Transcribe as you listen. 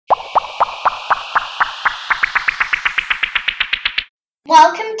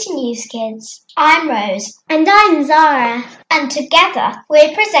Welcome to NewzKidz. I'm Rose. And I'm Zara. And together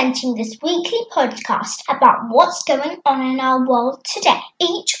we're presenting this weekly podcast about what's going on in our world today.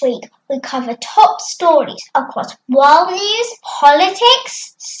 Each week we cover top stories across world news,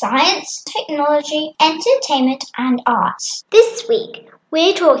 politics, science, technology, entertainment and arts. This week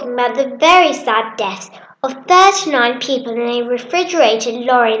we're talking about the very sad death of 39 people in a refrigerated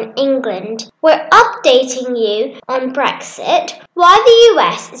lorry in England. We're updating you on Brexit, why the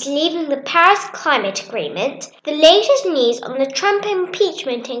US is leaving the Paris Climate Agreement, the latest news on the Trump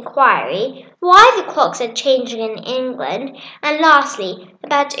impeachment inquiry, why the clocks are changing in England, and lastly,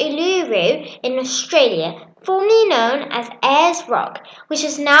 about Uluru in Australia, formerly known as Ayers Rock, which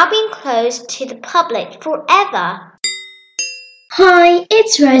has now been closed to the public forever. Hi,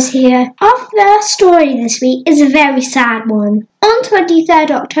 it's Rose here. Our first story this week is a very sad one. On 23rd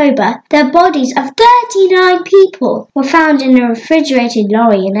October, the bodies of 39 people were found in a refrigerated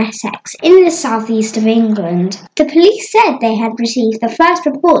lorry in Essex, in the southeast of England. The police said they had received the first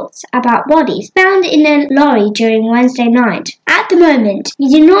reports about bodies found in a lorry during Wednesday night. At the moment, we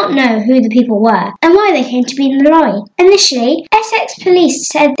do not know who the people were and why they came to be in the lorry. Initially, Essex police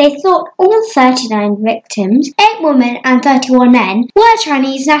said they thought all 39 victims, 8 women and 31 men, were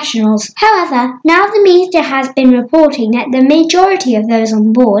Chinese nationals. However, now the media has been reporting that the majority of those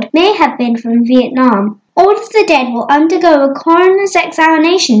on board may have been from Vietnam. All of the dead will undergo a coroner's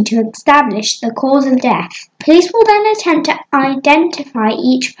examination to establish the cause of death. Police will then attempt to identify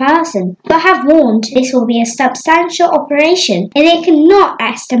each person, but have warned this will be a substantial operation and they cannot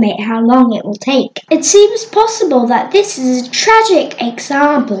estimate how long it will take. It seems possible that this is a tragic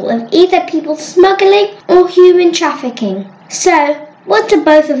example of either people smuggling or human trafficking. So, what do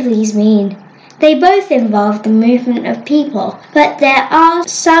both of these mean? They both involve the movement of people, but there are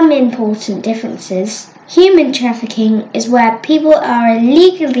some important differences. Human trafficking is where people are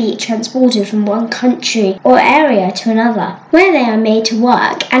illegally transported from one country or area to another, where they are made to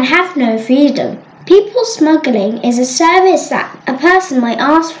work and have no freedom. People smuggling is a service that a person might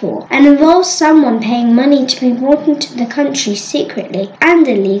ask for and involves someone paying money to be brought into the country secretly and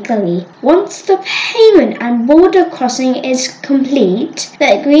illegally. Once the payment and border crossing is complete,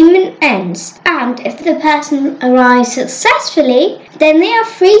 the agreement ends, and if the person arrives successfully, then they are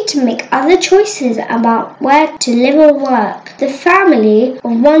free to make other choices about where to live or work. The family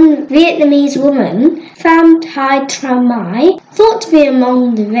of one Vietnamese woman, Pham Thai Tram Mai, thought to be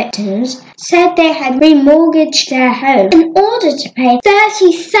among the victims, said they had remortgaged their home in order to pay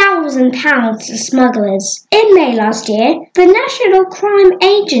 £30,000 to smugglers. In May last year, the National Crime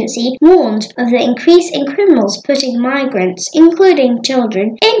Agency warned of the increase in criminals putting migrants, including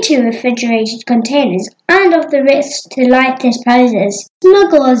children, into refrigerated containers and of the risk to life this poses.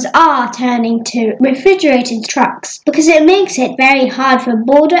 Smugglers are turning to refrigerated trucks because it makes it very hard for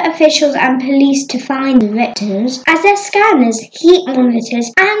border officials and police to find the victims, as their scanners, heat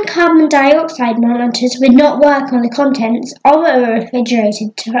monitors and carbon dioxide monitors would not work on the contents of a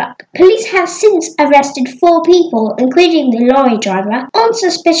refrigerated truck. Police have since arrested 4 people, including the lorry driver, on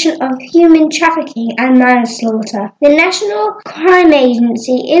suspicion of human trafficking and manslaughter. The National Crime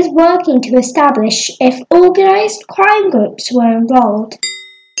Agency is working to establish if organised crime groups were involved.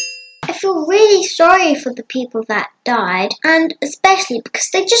 I feel really sorry for the people that died, and especially because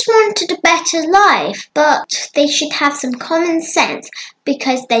they just wanted a better life. But they should have some common sense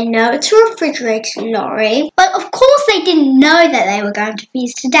because they know it's a refrigerated lorry. But of course they didn't know that they were going to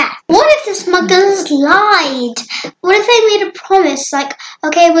freeze to death. What if the smugglers lied? What if they made a promise like,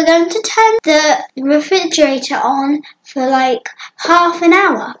 okay, we're going to turn the refrigerator on for like half an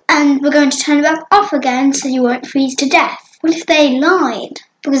hour and we're going to turn it back off again so you won't freeze to death? What if they lied?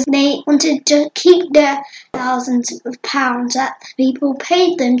 Because they wanted to keep the thousands of pounds that people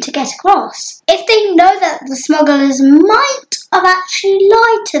paid them to get across. If they know that the smugglers might have actually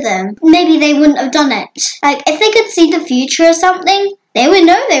lied to them, maybe they wouldn't have done it. Like, if they could see the future or something, they would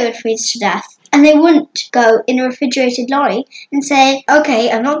know they would freeze to death. And they wouldn't go in a refrigerated lorry and say,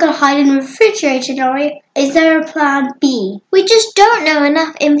 okay, I'm not going to hide in a refrigerated lorry. Is there a plan B? We just don't know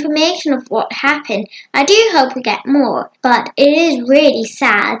enough information of what happened. I do hope we get more, but it is really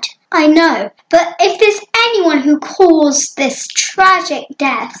sad. I know, but if there's anyone who caused this tragic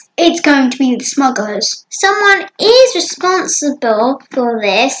death, it's going to be the smugglers. Someone is responsible for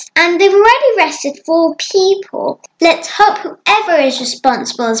this, and they've already arrested 4 people. Let's hope whoever is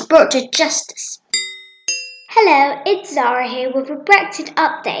responsible is brought to justice. Hello, it's Zara here with a Brexit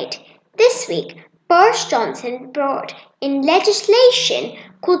update. This week, Boris Johnson brought in legislation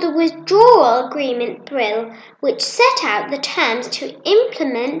called the Withdrawal Agreement Bill, which set out the terms to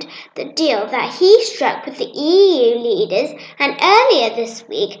implement the deal that he struck with the EU leaders, and earlier this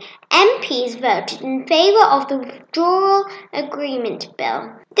week, MPs voted in favour of the Withdrawal Agreement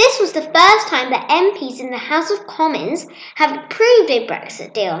Bill. This was the first time that MPs in the House of Commons have approved a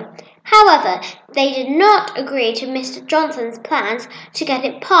Brexit deal. However, they did not agree to Mr. Johnson's plans to get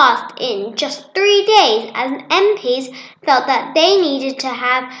it passed in just 3 days, as MPs felt that they needed to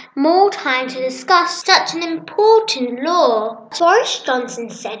have more time to discuss such an important law. Boris Johnson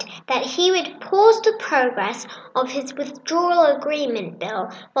said that he would pause the progress of his withdrawal agreement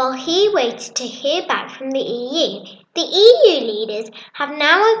bill while he waited to hear back from the EU. The EU leaders have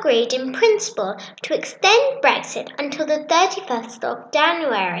now agreed in principle to extend Brexit until the 31st of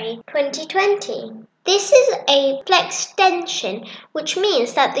January 2020. This is a flextension, which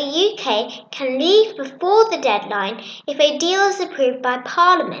means that the UK can leave before the deadline if a deal is approved by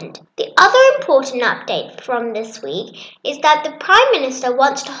Parliament. The other important update from this week is that the Prime Minister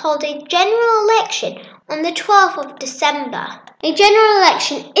wants to hold a general election on the 12th of December. A general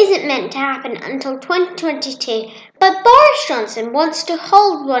election isn't meant to happen until 2022, but Boris Johnson wants to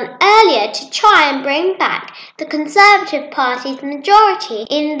hold one earlier to try and bring back the Conservative Party's majority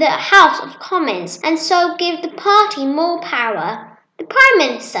in the House of Commons and so give the party more power. The Prime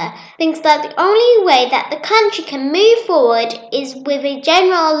Minister thinks that the only way that the country can move forward is with a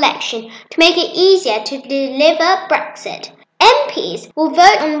general election to make it easier to deliver Brexit. MPs will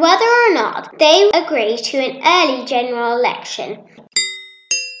vote on whether or not they agree to an early general election.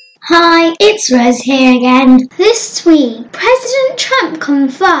 Hi, it's Rose here again. This week, President Trump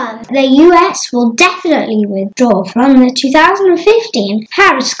confirmed the US will definitely withdraw from the 2015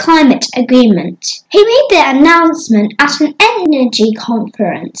 Paris Climate Agreement. He made the announcement at an energy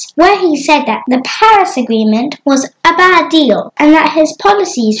conference where he said that the Paris Agreement was a bad deal and that his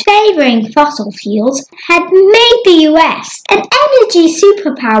policies favouring fossil fuels had made the US an energy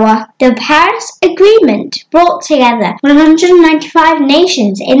superpower. The Paris Agreement brought together 195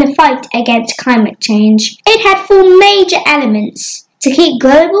 nations in the fight against climate change. It had 4 major elements: to keep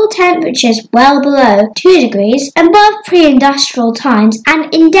global temperatures well below 2 degrees above pre-industrial times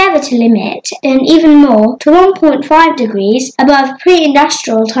and endeavour to limit and even more to 1.5 degrees above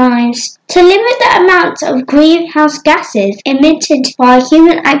pre-industrial times, to limit the amount of greenhouse gases emitted by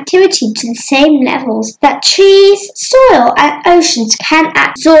human activity to the same levels that trees, soil and oceans can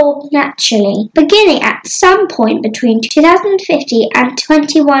absorb naturally, beginning at some point between 2050 and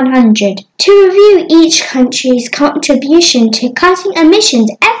 2100, to review each country's contribution to cutting emissions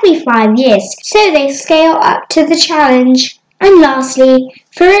every 5 years so they scale up to the challenge. And lastly,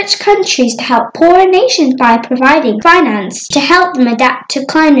 for rich countries to help poorer nations by providing finance to help them adapt to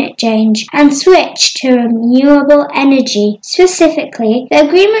climate change and switch to renewable energy. Specifically, the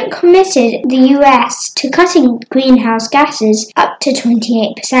agreement committed the US to cutting greenhouse gases up to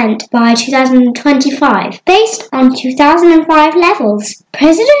 28% by 2025, based on 2005 levels.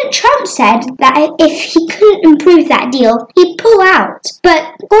 President Trump said that if he couldn't improve that deal, he'd pull out.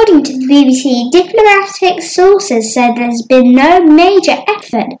 But according to the BBC, diplomatic sources said there's been no major effort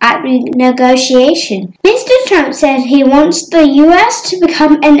at renegotiation. Mr. Trump said he wants the US to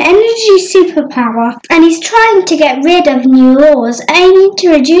become an energy superpower, and he's trying to get rid of new laws aiming to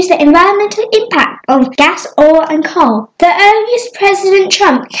reduce the environmental impact of gas, oil and coal. The earliest President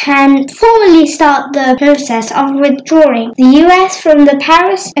Trump can formally start the process of withdrawing the US from the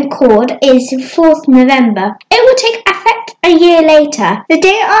Paris Accord is 4th November. It will take effect a year later, the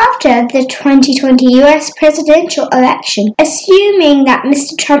day after the 2020 US presidential election, assuming that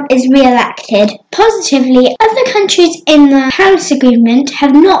Mr. Trump is re-elected. Positively, other countries in the Paris Agreement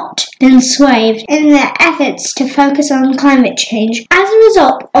have not been swayed in their efforts to focus on climate change as a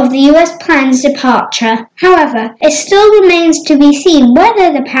result of the US plan's departure. However, it still remains to be seen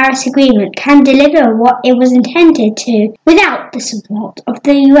whether the Paris Agreement can deliver what it was intended to without the support of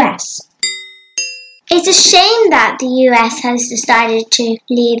the US. It's a shame that the US has decided to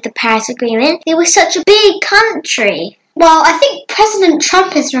leave the Paris Agreement. It was such a big country. Well, I think President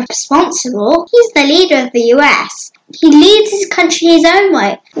Trump is responsible. He's the leader of the US. He leads his country his own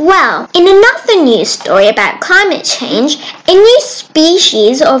way. Well, in another news story about climate change, a new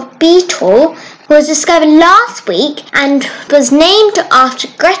species of beetle was discovered last week and was named after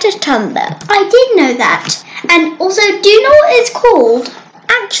Greta Thunberg. I did know that. And also, do you know what it's called?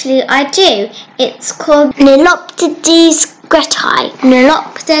 Actually, I do. It's called Niloptides Greta.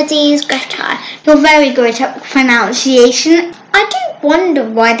 Not Daddy's Greta. You're very good at pronunciation. I do wonder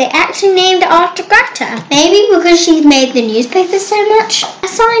why they actually named it after Greta. Maybe because she's made the newspaper so much? A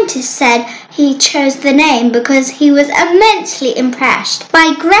scientist said he chose the name because he was immensely impressed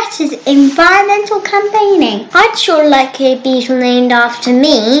by Greta's environmental campaigning. I'd sure like a beetle named after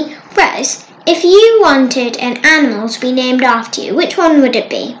me. Rose, if you wanted an animal to be named after you, which one would it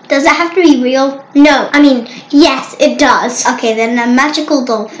be? Does it have to be real? No, yes, it does. Okay, then a magical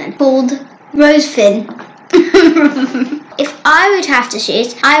dolphin called Rosefin. If I would have to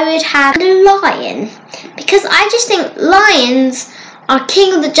choose, I would have a lion. Because I just think lions are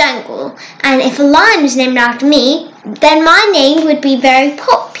king of the jungle. And if a lion was named after me, then my name would be very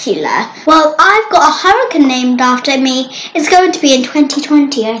popular. Well, I've got a hurricane named after me. It's going to be in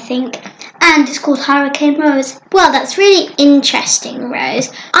 2020, I think. And it's called Hurricane Rose. Well, that's really interesting,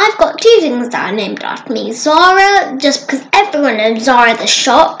 Rose. I've got 2 things that are named after me. Zara, just because everyone knows Zara the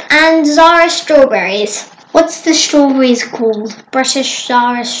shop, and Zara strawberries. What's the strawberries called? British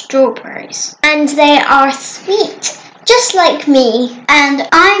Zara strawberries. And they are sweet, just like me. And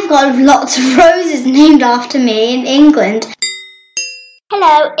I've got lots of roses named after me in England.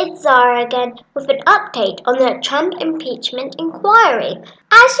 Hello, it's Zara again with an update on the Trump impeachment inquiry.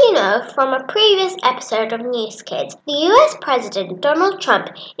 As you know from a previous episode of NewzKidz, the US President Donald Trump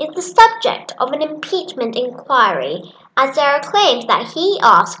is the subject of an impeachment inquiry, as there are claims that he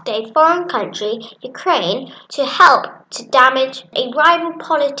asked a foreign country, Ukraine, to help to damage a rival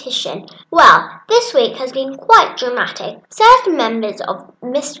politician. Well, this week has been quite dramatic. Certain members of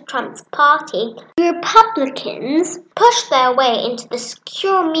Mr. Trump's party, the Republicans, pushed their way into the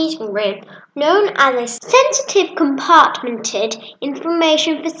secure meeting room known as a sensitive compartmented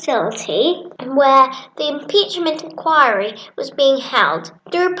information facility where the impeachment inquiry was being held.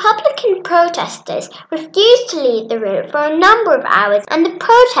 The Republican protesters refused to leave the room for a number of hours, and the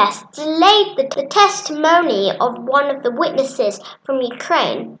protests delayed the testimony of one of the witnesses from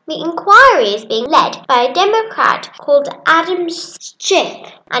Ukraine. The inquiry is being led by a Democrat called Adam Schiff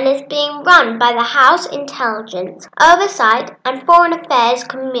and is being run by the House Intelligence, Oversight and Foreign Affairs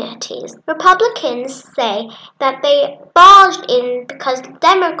Committees. Republicans say that they barged in because the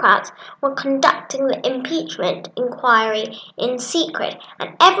Democrats were conducting the impeachment inquiry in secret,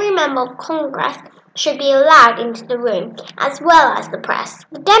 and every member of Congress should be allowed into the room, as well as the press.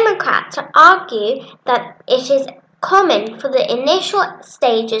 The Democrats argue that it is common for the initial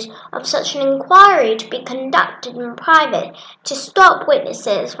stages of such an inquiry to be conducted in private to stop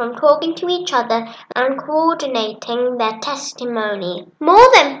witnesses from talking to each other and coordinating their testimony. More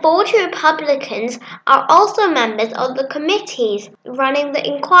than 40 Republicans are also members of the committees running the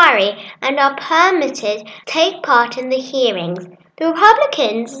inquiry and are permitted to take part in the hearings. The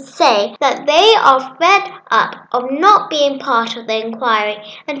Republicans say that they are fed up of not being part of the inquiry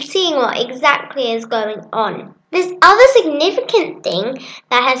and seeing what exactly is going on. This other significant thing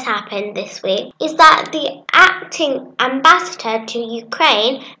that has happened this week is that the acting ambassador to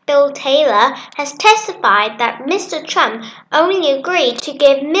Ukraine, Bill Taylor, has testified that Mr. Trump only agreed to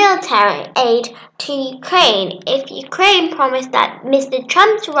give military aid to Ukraine if Ukraine promised that Mr.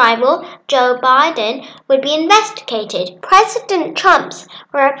 Trump's rival, Joe Biden, would be investigated. President Trump's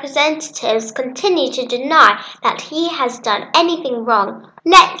representatives continue to deny that he has done anything wrong.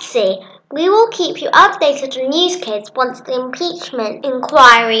 Let's see. We will keep you updated on NewzKidz once the impeachment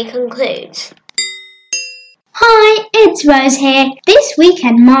inquiry concludes. Hi, it's Rose here. This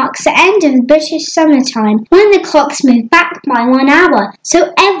weekend marks the end of the British summertime when the clocks move back by 1 hour,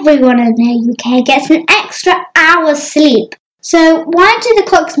 so everyone in the UK gets an extra hour's sleep. So why do the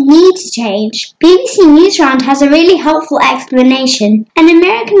clocks need to change? BBC Newsround has a really helpful explanation. An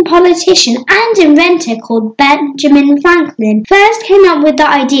American politician and inventor called Benjamin Franklin first came up with the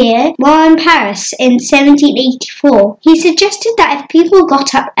idea while in Paris in 1784. He suggested that if people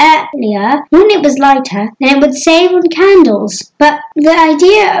got up earlier when it was lighter, then it would save on candles. But the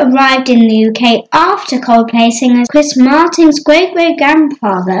idea arrived in the UK after Coldplay singer Chris Martin's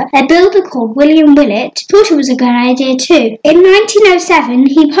great-great-grandfather, a builder called William Willett, thought it was a good idea too. In 1907,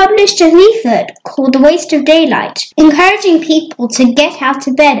 he published a leaflet called The Waste of Daylight, encouraging people to get out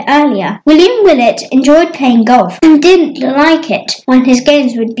of bed earlier. William Willett enjoyed playing golf and didn't like it when his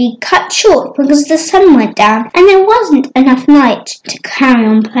games would be cut short because the sun went down and there wasn't enough light to carry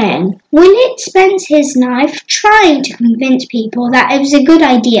on playing. Willett spent his life trying to convince people that it was a good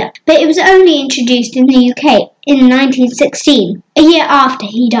idea, but it was only introduced in the UK in 1916, a year after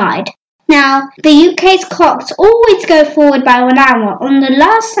he died. Now, the UK's clocks always go forward by 1 hour on the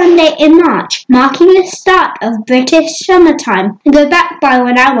last Sunday in March, marking the start of British summertime and go back by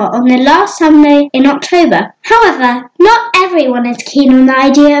 1 hour on the last Sunday in October. However, not everyone is keen on the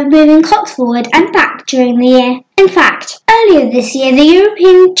idea of moving clocks forward and back during the year. In fact, earlier this year, the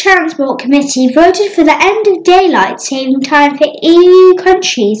European Transport Committee voted for the end of daylight saving time for EU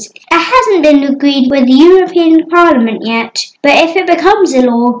countries. It hasn't been agreed with the European Parliament yet, but if it becomes a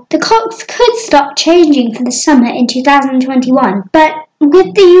law, the clocks could stop changing for the summer in 2021. But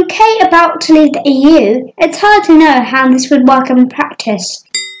with the UK about to leave the EU, it's hard to know how this would work in practice.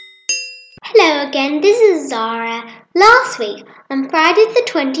 Hello again, this is Zara. Last week, on Friday the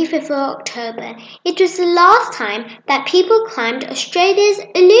 25th of October, it was the last time that people climbed Australia's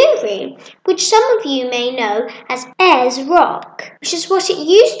Uluru, which some of you may know as Ayers Rock, which is what it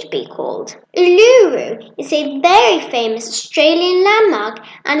used to be called. Uluru is a very famous Australian landmark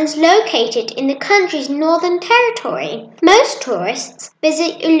and is located in the country's Northern Territory. Most tourists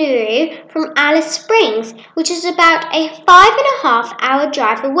visit Uluru from Alice Springs, which is about a 5.5-hour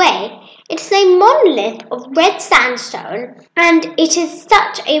drive away. It is a monolith of red sandstone, and it is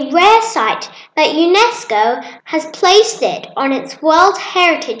such a rare site that UNESCO has placed it on its World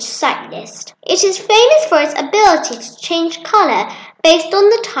Heritage Site list. It is famous for its ability to change colour based on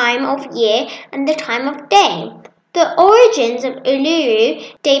the time of year and the time of day. The origins of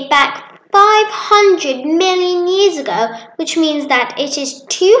Uluru date back 500 million years ago, which means that it is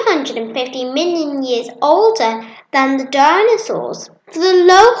 250 million years older than the dinosaurs. For the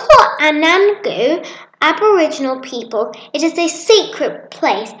local Anangu Aboriginal people, it is a secret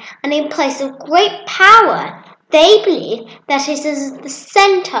place and a place of great power. They believe that it is the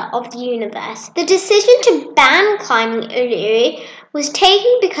centre of the universe. The decision to ban climbing Uluru was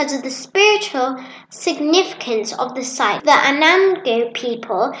taken because of the spiritual significance of the site, the Anangu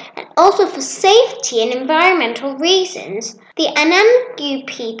people, and also for safety and environmental reasons. The Anangu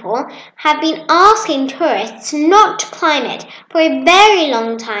people have been asking tourists not to climb it for a very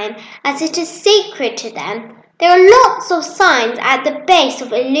long time, as it is sacred to them. There are lots of signs at the base of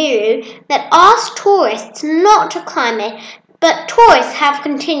Uluru that ask tourists not to climb it, but tourists have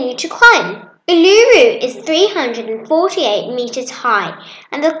continued to climb. Uluru is 348 metres high,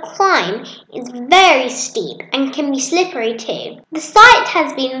 and the climb is very steep and can be slippery too. The site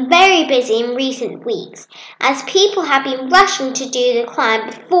has been very busy in recent weeks, as people have been rushing to do the climb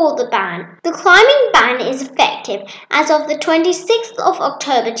before the ban. The climbing ban is effective as of the 26th of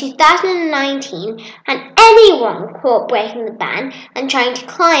October 2019, and anyone caught breaking the ban and trying to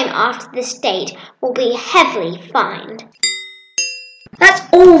climb after this date will be heavily fined. That's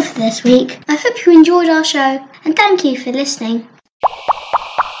all for this week. I hope you enjoyed our show, and thank you for listening.